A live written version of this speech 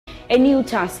a new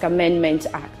Tax Amendment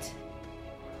Act.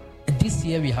 This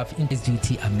year we have Increased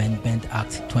Duty Amendment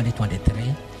Act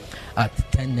 2023 at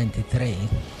 1093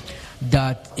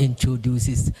 that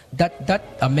introduces that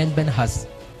amendment has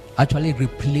actually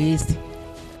replaced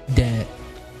the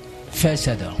first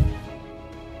schedule.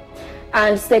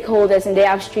 And stakeholders in the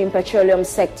upstream petroleum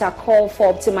sector call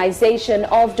for optimization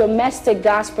of domestic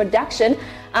gas production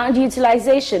and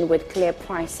utilization with clear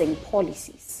pricing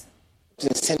policies.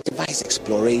 Incentivize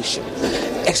exploration.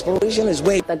 Exploration is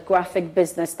where the Graphic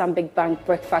Business Stanbic Bank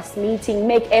breakfast meeting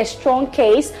make a strong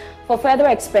case for further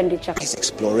expenditure.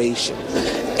 Exploration.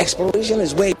 Exploration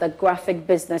is where the Graphic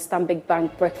Business Stanbic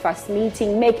Bank breakfast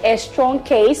meeting make a strong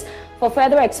case for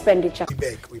further expenditure. We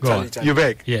beg. You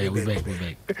beg? Yeah, we beg.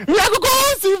 We are going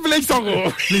to see village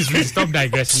song. Please stop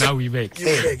digressing. Now we beg. You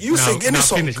beg. You sing any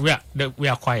song. Finish. We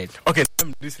are quiet. Okay,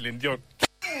 this Celine Dion.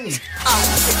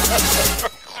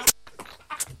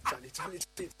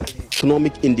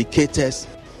 Economic indicators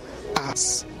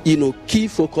as key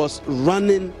focus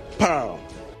running parallel.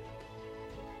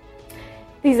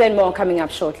 These and more coming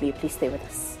up shortly. Please stay with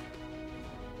us.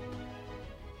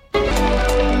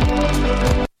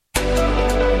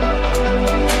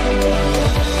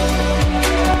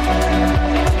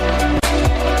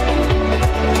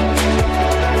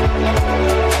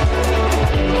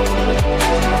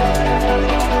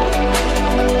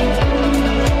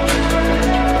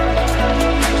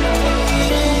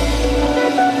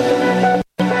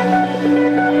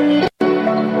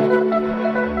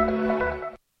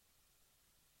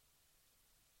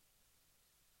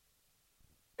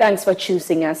 Thanks for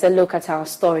choosing us. A look at our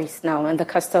stories now. And the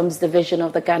Customs Division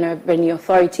of the Ghana Revenue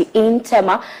Authority in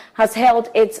Tema has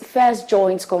held its first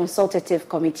joint consultative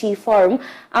committee forum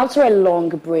after a long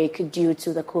break due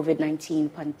to the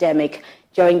COVID-19 pandemic.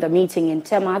 During the meeting in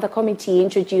Tema, the committee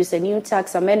introduced a new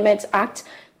Tax Amendment Act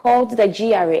called the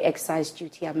GRA Excise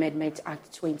Duty Amendment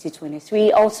Act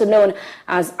 2023, also known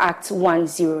as Act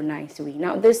 1093.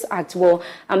 Now, this act will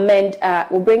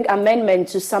bring amendment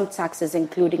to some taxes,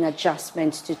 including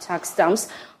adjustments to tax stamps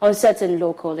on certain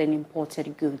local and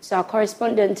imported goods. Our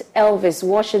correspondent Elvis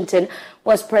Washington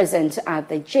was present at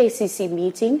the JCC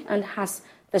meeting and has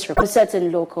this report on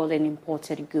certain local and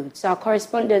imported goods. Our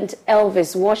correspondent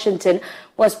Elvis Washington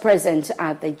was present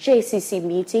at the JCC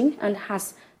meeting and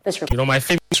has this report. My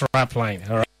famous rap line.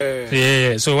 All right?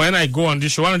 Yeah. So when I go on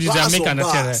this show, one of these I make an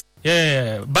attempt.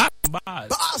 Yeah.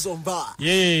 Bars on bars.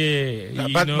 Yeah.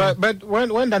 But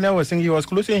when Daniel was singing, he was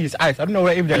closing his eyes. I don't know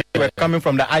if they were coming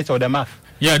from the eyes or the mouth.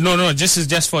 Yeah, no. This is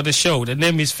just for the show. The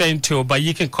name is Fento, but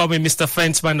you can call me Mr.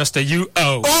 Fenceman, Mr.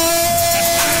 UO.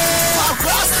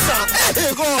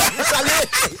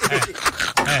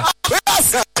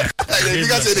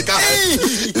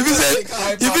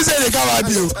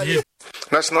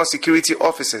 National security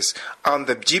officers and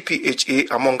the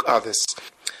GPHA, among others.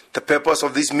 The purpose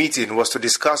of this meeting was to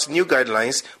discuss new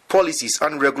guidelines, policies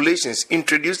and regulations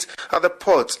introduced at the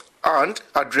port and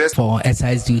address for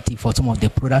excise duty for some of the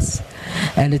products,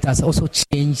 and it has also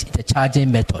changed the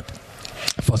charging method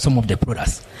for some of the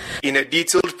products. In a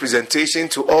detailed presentation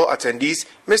to all attendees,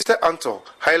 Mr. Anto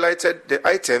highlighted the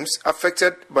items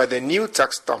affected by the new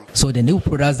tax stamp. So the new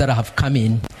products that have come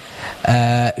in,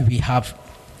 we have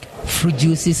fruit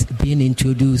juices being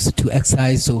introduced to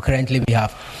excise. So currently we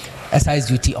have excise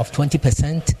duty of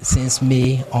 20% since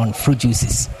May on fruit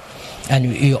juices. And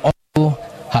we also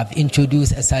have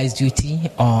introduced excise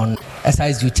duty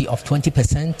of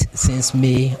 20% since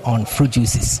May on fruit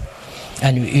juices.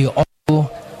 And we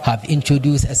also have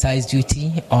introduced excise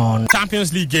duty on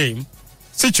Champions League game.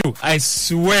 Situ, I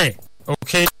swear,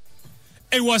 okay,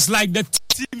 it was like the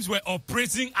teams were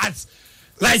operating at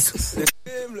like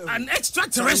an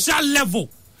extraterrestrial level,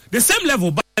 the same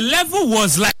level, but the level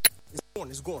was like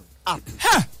it's gone up.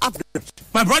 Up,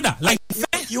 my brother. Like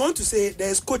you want to say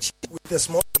there's coaching with the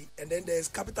small C, and then there's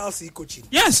capital C coaching.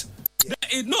 Yes.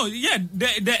 Yeah.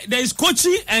 There is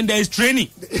coaching and there is training.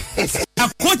 There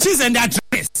are coaches and there are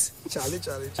trainers. Charlie.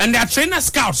 And there are trainer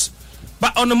scouts.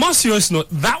 But on a more serious note,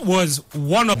 that was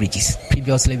one of beverages.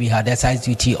 Previously, we had excise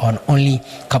duty on only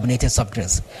carbonated soft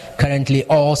drinks. Currently,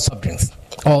 all soft drinks,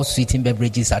 all sweetened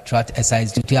beverages attract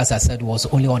excise duty. As I said, was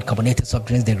only on carbonated soft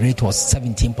drinks. The rate was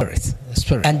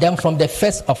 17%. And then from the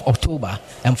 1st of October,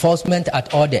 enforcement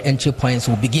at all the entry points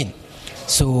will begin.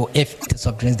 So if the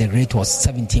soft drinks, the rate was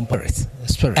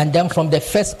 17%. And then from the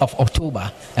 1st of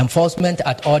October, enforcement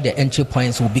at all the entry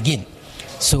points will begin.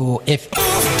 So if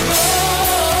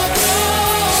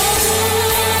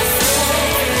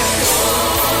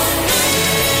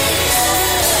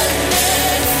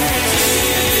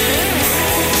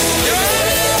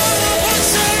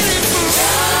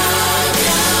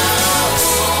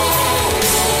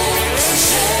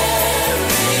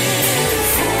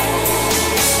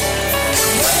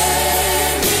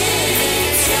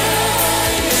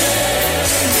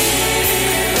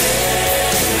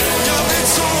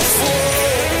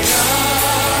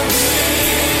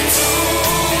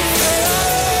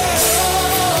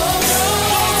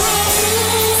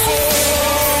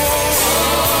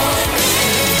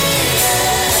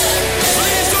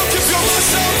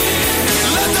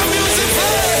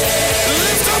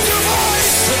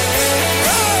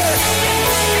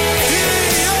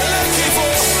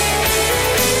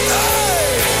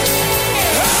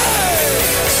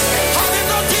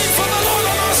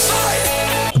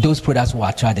those products will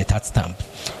attract the tax stamp.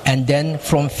 And then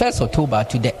from 1st October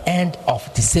to the end of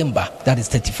December, that is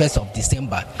 31st of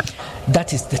December,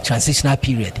 that is the transitional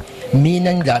period,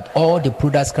 meaning that all the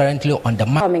products currently on the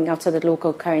market. Coming after the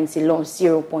local currency lost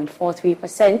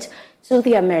 0.43% to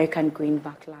the American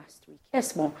greenback last week.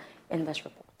 Here's more in this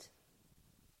report.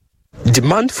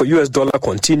 Demand for US dollar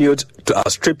continued to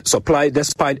outstrip supply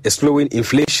despite a slowing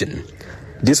inflation.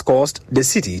 This caused the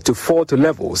cedi to fall to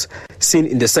levels seen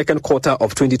in the second quarter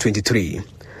of 2023.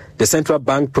 The central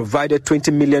bank provided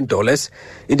 $20 million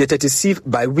in the 36th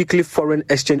bi-weekly foreign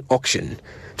exchange auction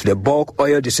to the bulk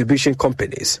oil distribution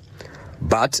companies.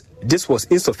 But this was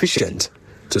insufficient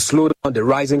to slow down the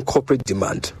rising corporate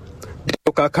demand. The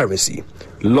local currency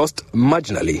lost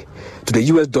marginally to the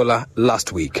US dollar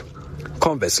last week.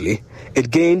 Conversely, it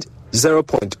gained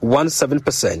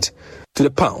 0.17% to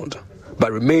the pound,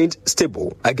 but remained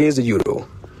stable against the euro.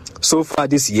 So far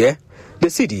this year, the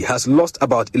cedi has lost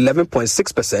about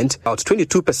 11.6%, about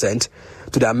 22%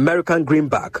 to the American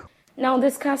greenback. Now,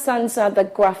 discussants at the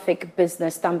Graphic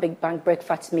Business Stanbic Bank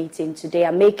breakfast meeting today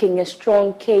are making a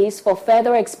strong case for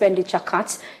further expenditure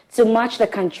cuts to match the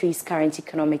country's current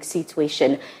economic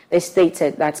situation. They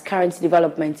stated that current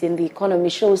development in the economy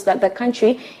shows that the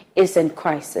country is in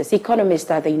crisis.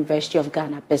 Economist at the University of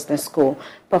Ghana Business School,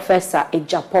 Professor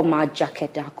Ejapoma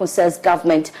Jakeda, says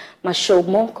government must show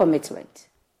more commitment.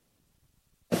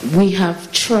 We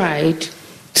have tried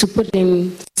to put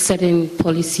in certain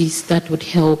policies that would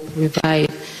help revive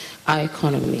our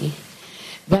economy.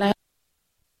 But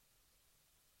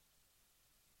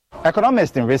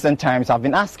Economists in recent times have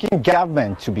been asking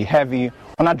government to be heavy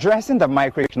on addressing the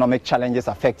microeconomic challenges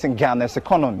affecting Ghana's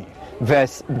economy.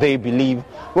 This, they believe,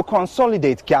 will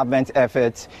consolidate government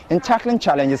efforts in tackling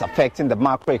challenges affecting the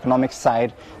macroeconomic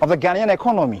side of the Ghanaian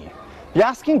economy. They're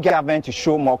asking government to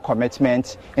show more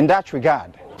commitment in that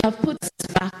regard. Have put us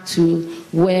back to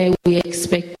where we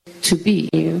expect to be,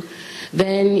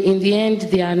 then in the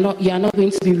end you are not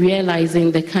going to be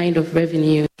realizing the kind of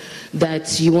revenue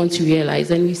that you want to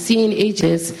realize. And we've seen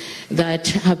ages that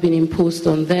have been imposed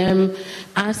on them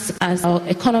as our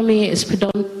economy is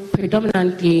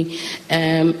predominantly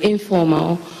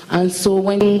informal, and so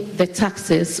when the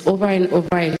taxes over and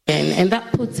over again, and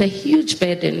that puts a huge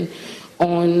burden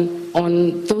on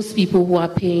those people who are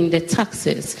paying the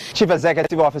taxes. Chief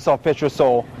Executive Officer of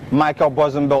Petrosol, Michael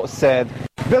Bosenbelt, said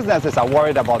businesses are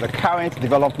worried about the current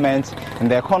development in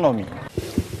the economy.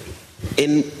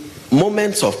 In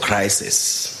moments of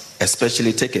crisis,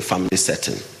 especially take a family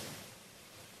setting,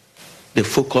 the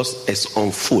focus is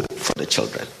on food for the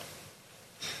children.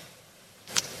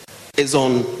 It's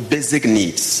on basic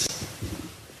needs.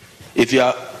 If you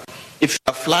are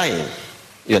flying,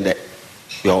 you're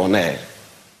on air,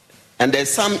 and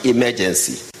there's some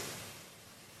emergency,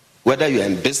 whether you're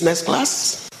in business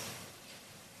class,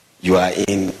 you are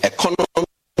in economy,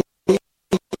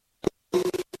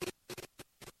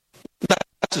 that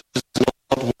is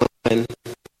not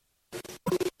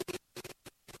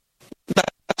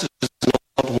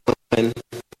when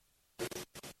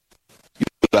you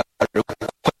are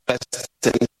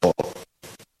requesting for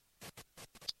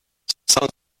some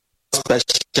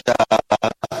special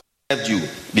you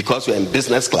because you're in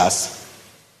business class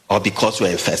or because you're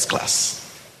in first class.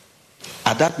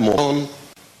 At that moment,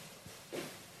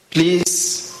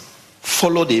 please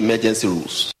follow the emergency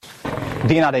rules.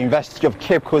 Dean at the University of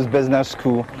Cape Coast Business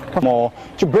School, more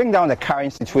to bring down the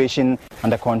current situation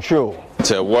under control.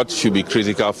 What should be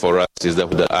critical for us is that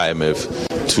the IMF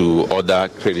to other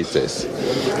creditors,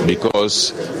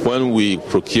 because when we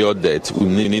procure debt,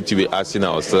 we need to be asking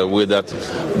ourselves whether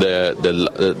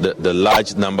the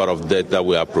large number of debt that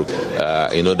we have,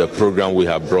 the program we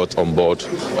have brought on board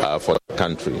for the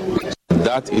country.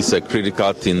 That is a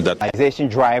critical thing. That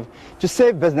drive to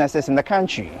save businesses in the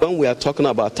country. When we are talking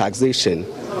about taxation,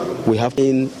 we have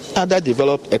in other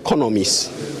developed economies.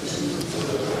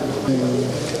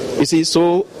 You see,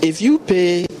 so if you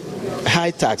pay high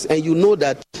tax and you know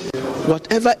that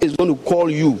whatever is going to call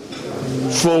you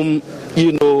from,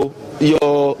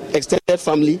 your extended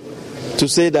family to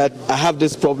say that I have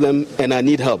this problem and I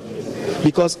need help.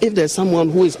 Because if there's someone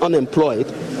who is unemployed,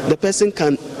 the person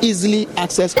can easily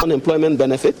access unemployment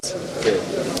benefits.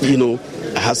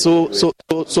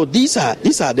 So these are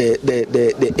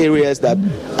the areas that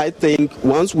I think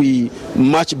once we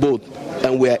match both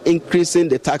and we are increasing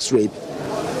the tax rate,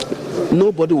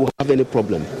 nobody will have any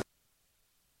problem.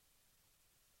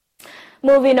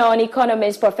 Moving on,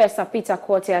 economist Professor Peter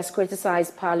Quartey has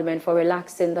criticized Parliament for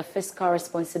relaxing the Fiscal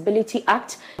Responsibility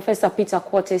Act. Professor Peter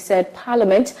Quartey said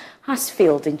Parliament has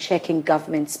failed in checking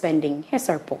government spending. Here's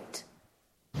a report.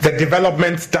 The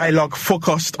development dialogue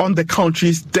focused on the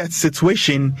country's debt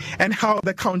situation and how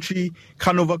the country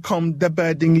can overcome the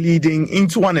burden leading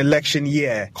into an election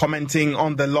year. Commenting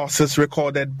on the losses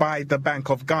recorded by the Bank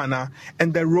of Ghana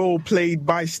and the role played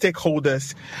by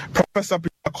stakeholders, Professor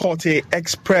Korte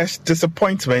expressed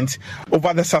disappointment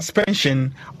over the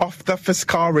suspension of the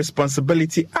Fiscal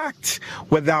Responsibility Act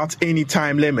without any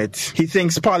time limit. He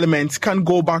thinks Parliament can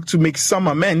go back to make some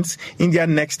amends in their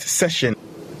next session.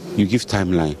 You give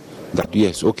timeline that,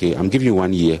 yes, okay, I'm giving you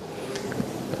 1 year.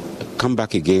 Come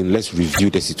back again, let's review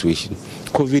the situation.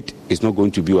 COVID is not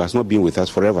going to be, has not been with us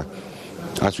forever.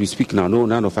 As we speak now,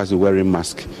 none of us are wearing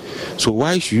masks. So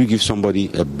why should you give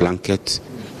somebody a blanket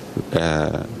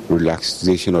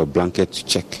relaxation or a blanket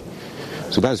check?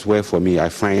 So that's where, for me, I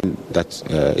find that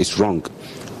it's wrong.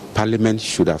 Parliament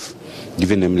should have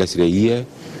given them, let's say, a year.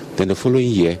 Then the following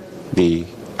year, they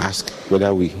ask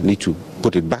whether we need to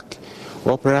put it back,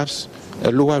 or perhaps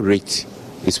a lower rate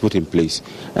is put in place.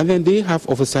 And then they have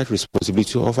oversight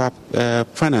responsibility of our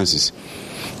finances.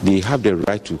 They have the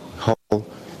right to haul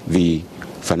the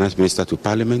finance minister to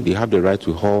Parliament. They have the right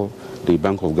to haul the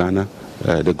Bank of Ghana,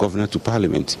 the governor, to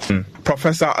Parliament.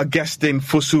 Professor Augustine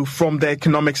Fosu from the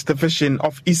Economics Division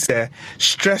of ISE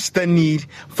stressed the need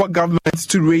for governments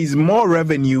to raise more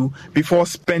revenue before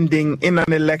spending in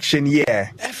an election year.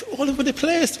 All over the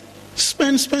place,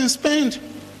 spend.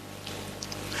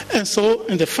 And so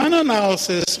in the final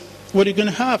analysis, what you're going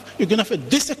to have? You're going to have a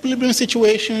disequilibrium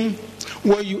situation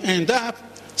where you end up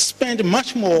spending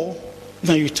much more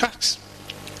than you tax.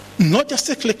 Not just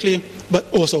cyclically,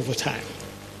 but also over time.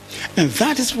 And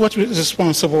that is what is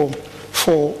responsible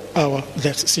for our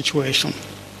debt situation.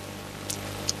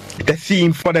 The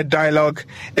theme for the dialogue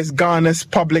is Ghana's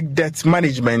public debt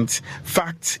management,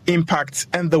 facts, impacts,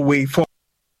 and the way forward.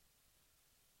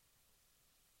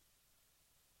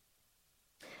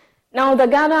 Now, the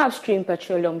Ghana Upstream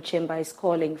Petroleum Chamber is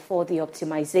calling for the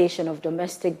optimization of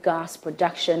domestic gas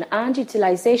production and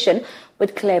utilization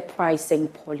with clear pricing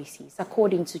policies.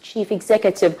 According to Chief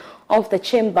Executive of the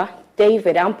Chamber,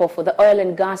 David Ampo, the oil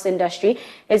and gas industry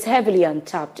is heavily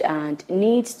untapped and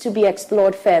needs to be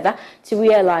explored further to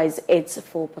realize its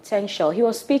full potential. He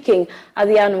was speaking at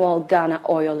the annual Ghana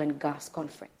Oil and Gas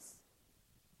Conference.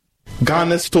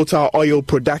 Ghana's total oil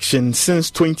production since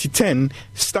 2010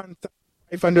 stands at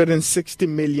 560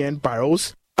 million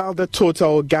barrels, while the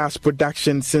total gas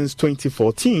production since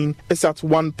 2014 is at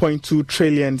 1.2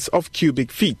 trillion of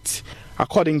cubic feet.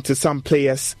 According to some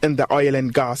players in the oil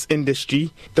and gas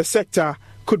industry, the sector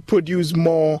could produce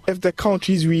more if the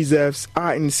country's reserves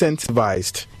are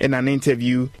incentivized. In an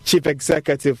interview, Chief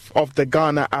Executive of the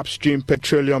Ghana Upstream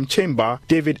Petroleum Chamber,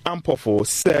 David Ampofo,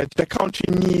 said the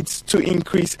country needs to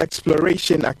increase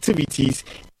exploration activities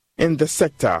in the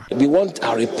sector. We want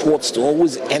our reports to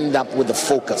always end up with a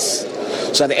focus.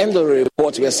 So at the end of the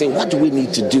report, we are saying, what do we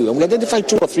need to do? And we identify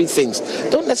 2 or 3 things.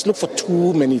 Let's look for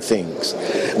too many things.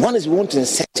 One is we want to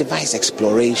incentivize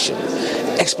exploration.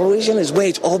 Exploration is where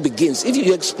it all begins. If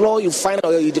you explore, you find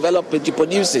oil, you develop it, you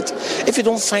produce it. If you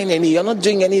don't find any, you're not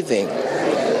doing anything.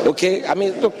 Okay, I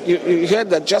mean, look, you heard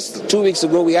that just 2 weeks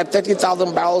ago we had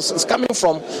 30,000 barrels. It's coming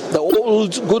from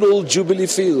the good old Jubilee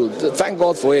field. Thank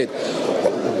God for it.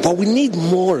 But we need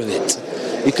more of it.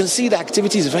 You can see the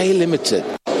activity is very limited.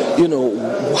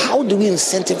 How do we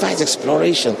incentivize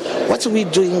exploration? What are we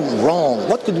doing wrong?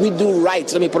 What could we do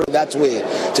right? Let me put it that way.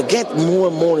 To get more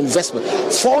and more investment.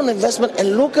 Foreign investment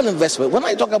and local investment. When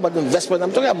I talk about investment,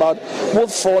 I'm talking about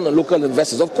both foreign and local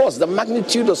investors. Of course, the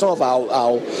magnitude of some of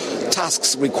our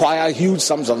tasks require huge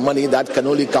sums of money that can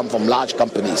only come from large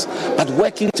companies. But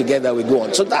working together, we go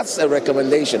on. So that's a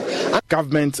recommendation.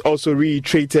 Government also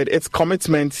reiterated its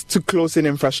commitment to closing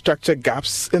infrastructure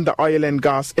gaps in the oil and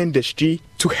gas industry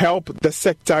to help the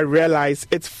sector realize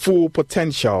its full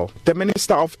potential. The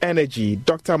Minister of Energy,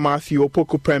 Dr. Matthew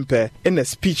Opoku-Prempeh, in a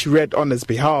speech read on his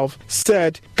behalf,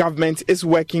 said government is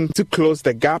working to close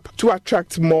the gap to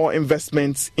attract more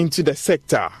investments into the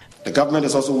sector. The government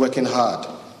is also working hard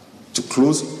to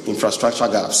close infrastructure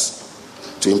gaps,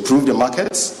 to improve the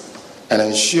markets and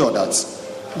ensure that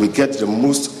we get the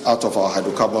most out of our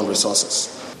hydrocarbon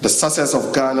resources. The success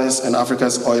of Ghana's and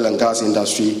Africa's oil and gas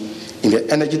industry in the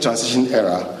energy transition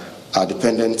era are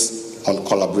dependent on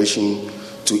collaboration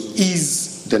to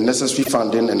ease the necessary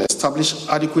funding and establish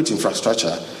adequate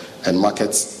infrastructure and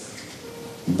markets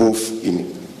both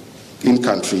in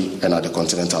country and at the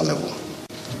continental level.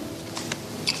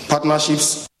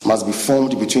 Partnerships must be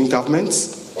formed between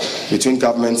governments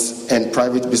and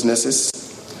private businesses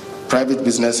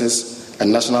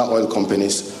and national oil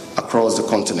companies across the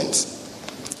continent.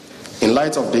 In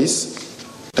light of this,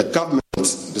 the government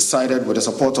decided, with the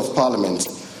support of Parliament,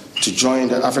 to join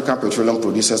the African Petroleum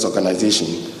Producers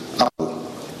Organization, APO,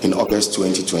 in August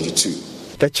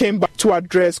 2022. The chamber to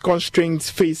address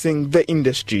constraints facing the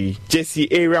industry.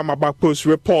 Jesse Area Mabapo's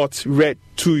report read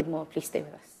to. More, please stay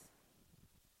with us.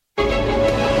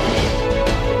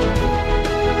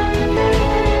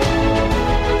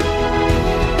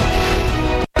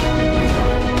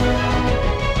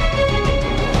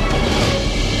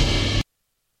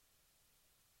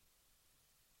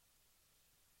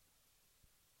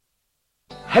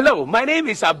 Hello, my name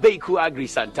is Abeku Agri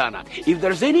Santana. If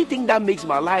there's anything that makes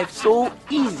my life so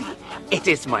easy, it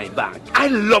is my bank. I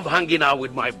love hanging out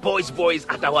with my boys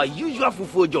at our usual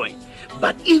fufu joint.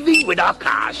 But even without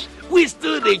cash, we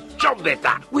still dey chop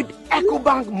better with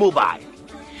EcoBank Mobile.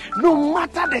 No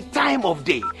matter the time of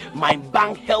day, my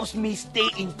bank helps me stay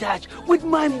in touch with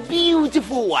my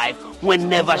beautiful wife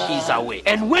whenever she's away.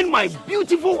 And when my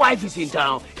beautiful wife is in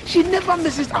town, she never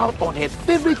misses out on her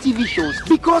favorite TV shows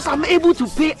because I'm able to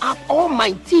pay up all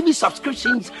my TV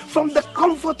subscriptions from the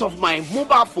comfort of my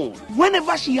mobile phone.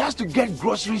 Whenever she has to get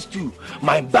groceries too,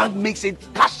 my bank makes it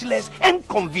cashless and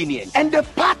convenient. And the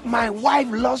part my wife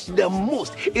loves the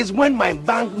most is when my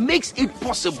bank makes it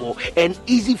possible and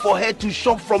easy for her to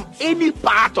shop from any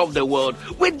part of the world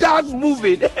without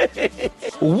moving.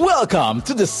 Welcome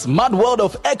to the smart world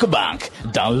of EcoBank.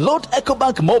 Download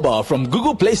EcoBank Mobile from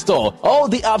Google Play Store or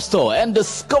the App Store and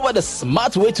discover the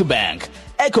smart way to bank.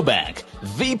 EcoBank,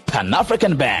 the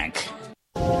Pan-African Bank.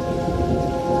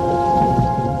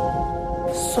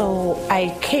 So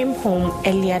I came home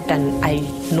earlier than I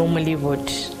normally would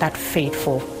that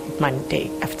fateful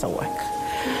Monday after work.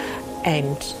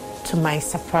 And to my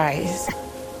surprise,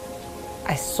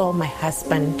 I saw my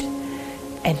husband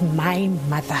and my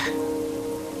mother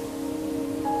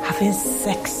having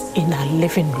sex in our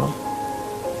living room.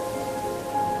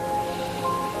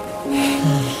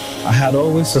 I had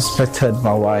always suspected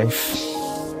my wife.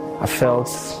 I felt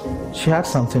she had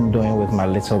something doing with my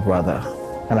little brother.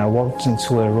 And I walked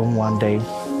into a room one day,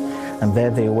 and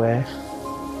there they were,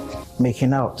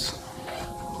 making out.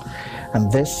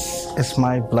 And this is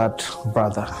my blood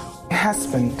brother. My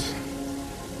husband,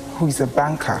 who is a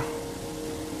banker,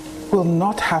 will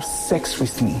not have sex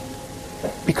with me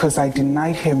because I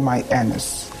denied him my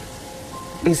earnings.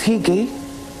 Is he gay?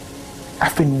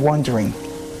 I've been wondering.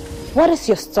 What is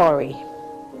your story?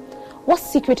 What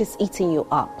secret is eating you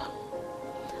up?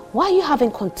 Why are you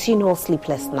having continual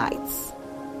sleepless nights?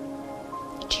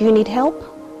 Do you need help?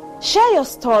 Share your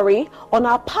story on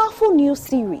our powerful new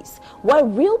series where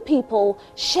real people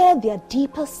share their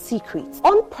deepest secrets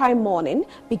on Prime Morning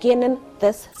beginning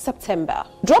this September.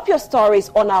 Drop your stories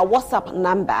on our WhatsApp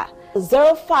number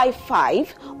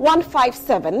 055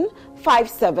 157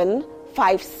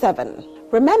 5757.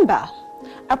 Remember,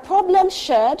 a problem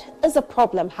shared is a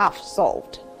problem half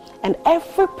solved, and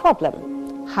every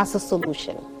problem has a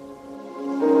solution.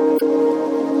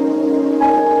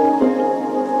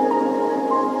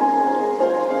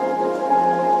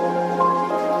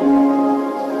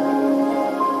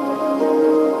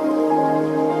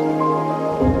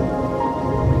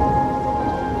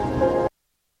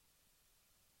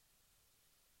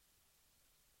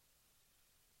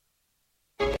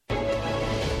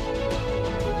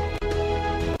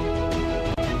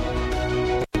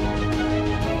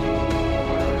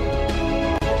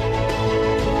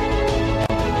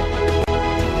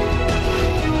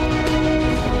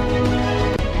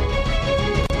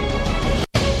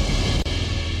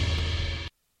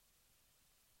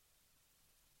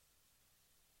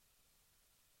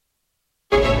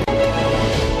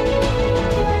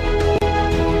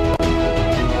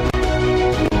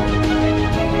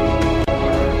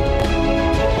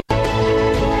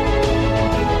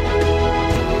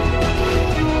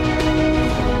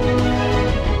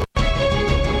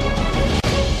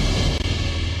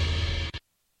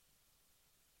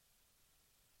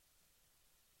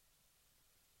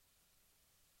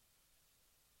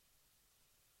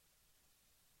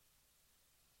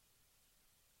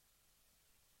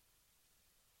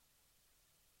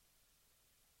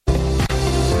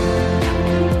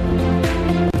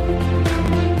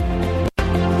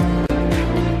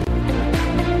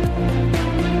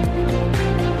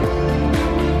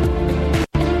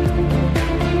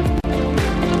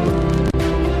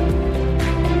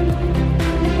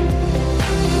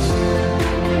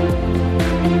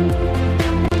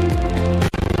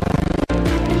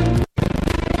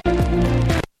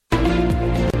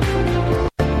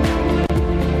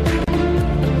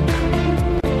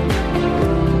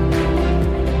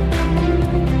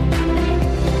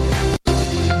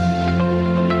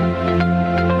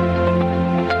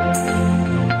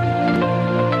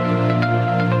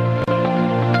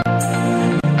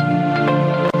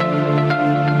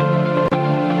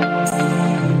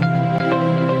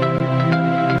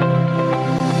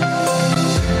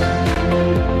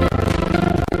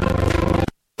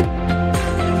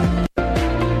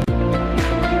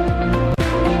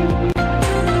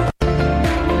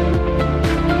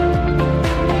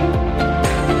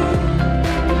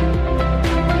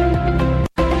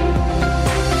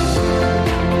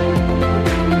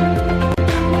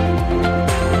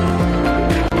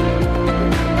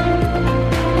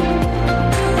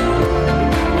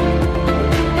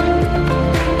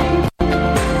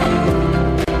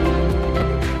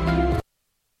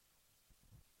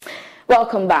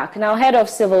 Welcome back. Now, Head of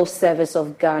Civil Service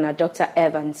of Ghana, Dr.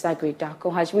 Evans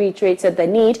Agridako, has reiterated the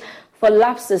need for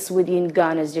lapses within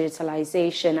Ghana's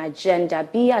digitalization agenda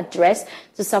be addressed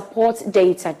to support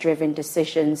data-driven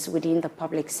decisions within the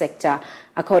public sector.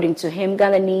 According to him,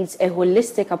 Ghana needs a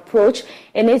holistic approach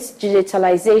in its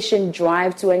digitalization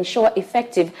drive to ensure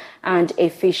effective and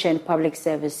efficient public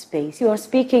service space. He was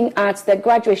speaking at the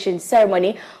graduation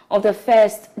ceremony of the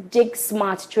first Dig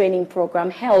Smart training program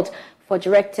held for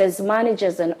directors,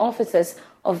 managers, and officers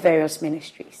of various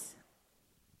ministries.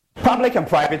 Public and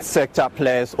private sector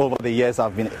players over the years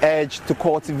have been urged to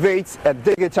cultivate a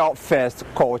digital-first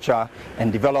culture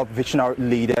and develop visionary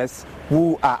leaders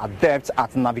who are adept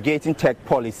at navigating tech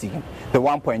policy. The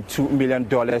 $1.2 million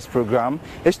program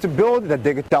is to build the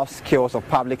digital skills of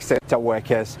public sector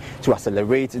workers to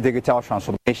accelerate digital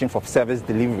transformation for service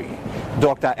delivery.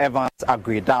 Dr. Evans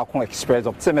Agridako expressed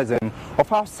optimism of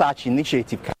how such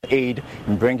initiative can aid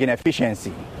in bringing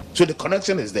efficiency. So the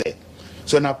connection is there.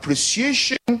 So an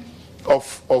appreciation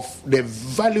of the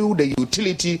value, the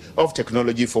utility of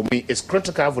technology for me is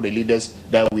critical for the leaders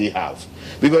that we have.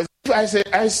 Because as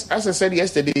I said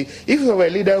yesterday, if you have a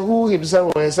leader who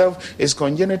himself or herself is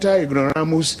congenital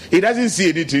ignoramus, he doesn't see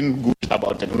anything good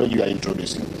about technology you are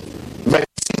introducing. But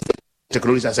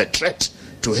technology as a threat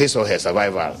to his or her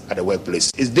survival at the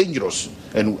workplace is dangerous.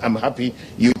 And I'm happy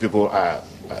you people are,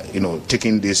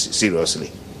 taking this seriously.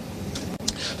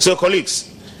 So, colleagues,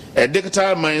 a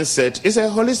digital mindset is a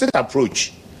holistic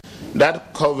approach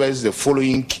that covers the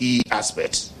following key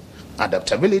aspects: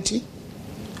 adaptability,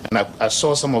 and I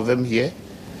saw some of them here,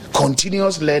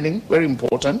 continuous learning, very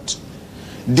important,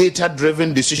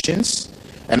 data-driven decisions,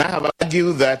 and I have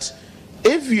argued that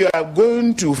if you are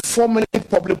going to formulate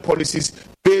public policies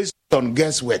based on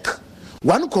guesswork,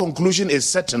 one conclusion is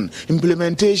certain: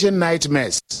 implementation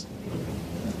nightmares.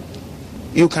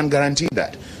 You can guarantee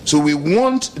that. So we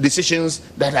want decisions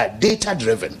that are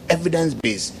data-driven,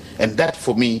 evidence-based, and that,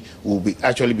 for me, will be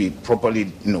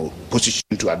properly,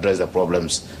 positioned to address the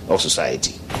problems of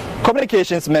society.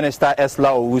 Communications Minister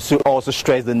Esla Owusu also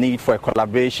stressed the need for a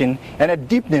collaboration and a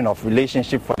deepening of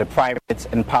relationship for the private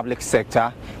and public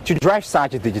sector to drive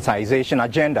such a digitization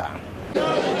agenda.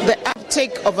 The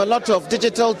uptake of a lot of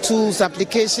digital tools,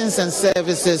 applications, and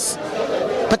services,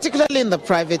 particularly in the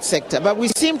private sector, but we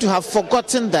seem to have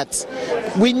forgotten that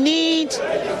we need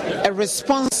a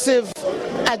responsive,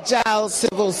 agile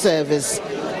civil service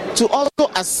to also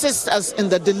assist us in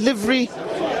the delivery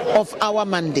of our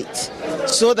mandate,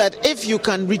 so that if you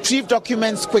can retrieve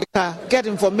documents quicker, get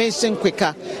information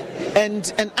quicker,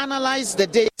 and analyze the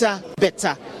data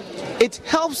better, it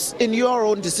helps in your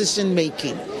own decision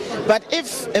making. But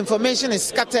if information is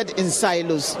scattered in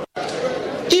silos,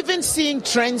 even seeing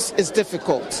trends is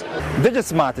difficult.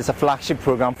 DigiSmart is a flagship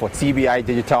program for TBI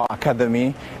Digital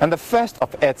Academy and the first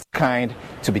of its kind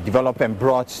to be developed and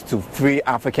brought to 3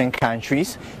 African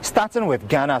countries, starting with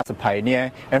Ghana as a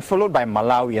pioneer and followed by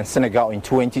Malawi and Senegal in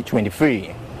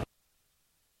 2023.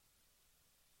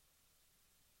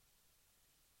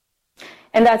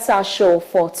 And that's our show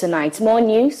for tonight. More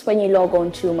news when you log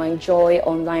on to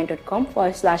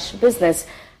myjoyonline.com/business.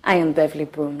 I am Beverly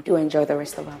Broom. Do enjoy the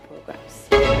rest of our programs.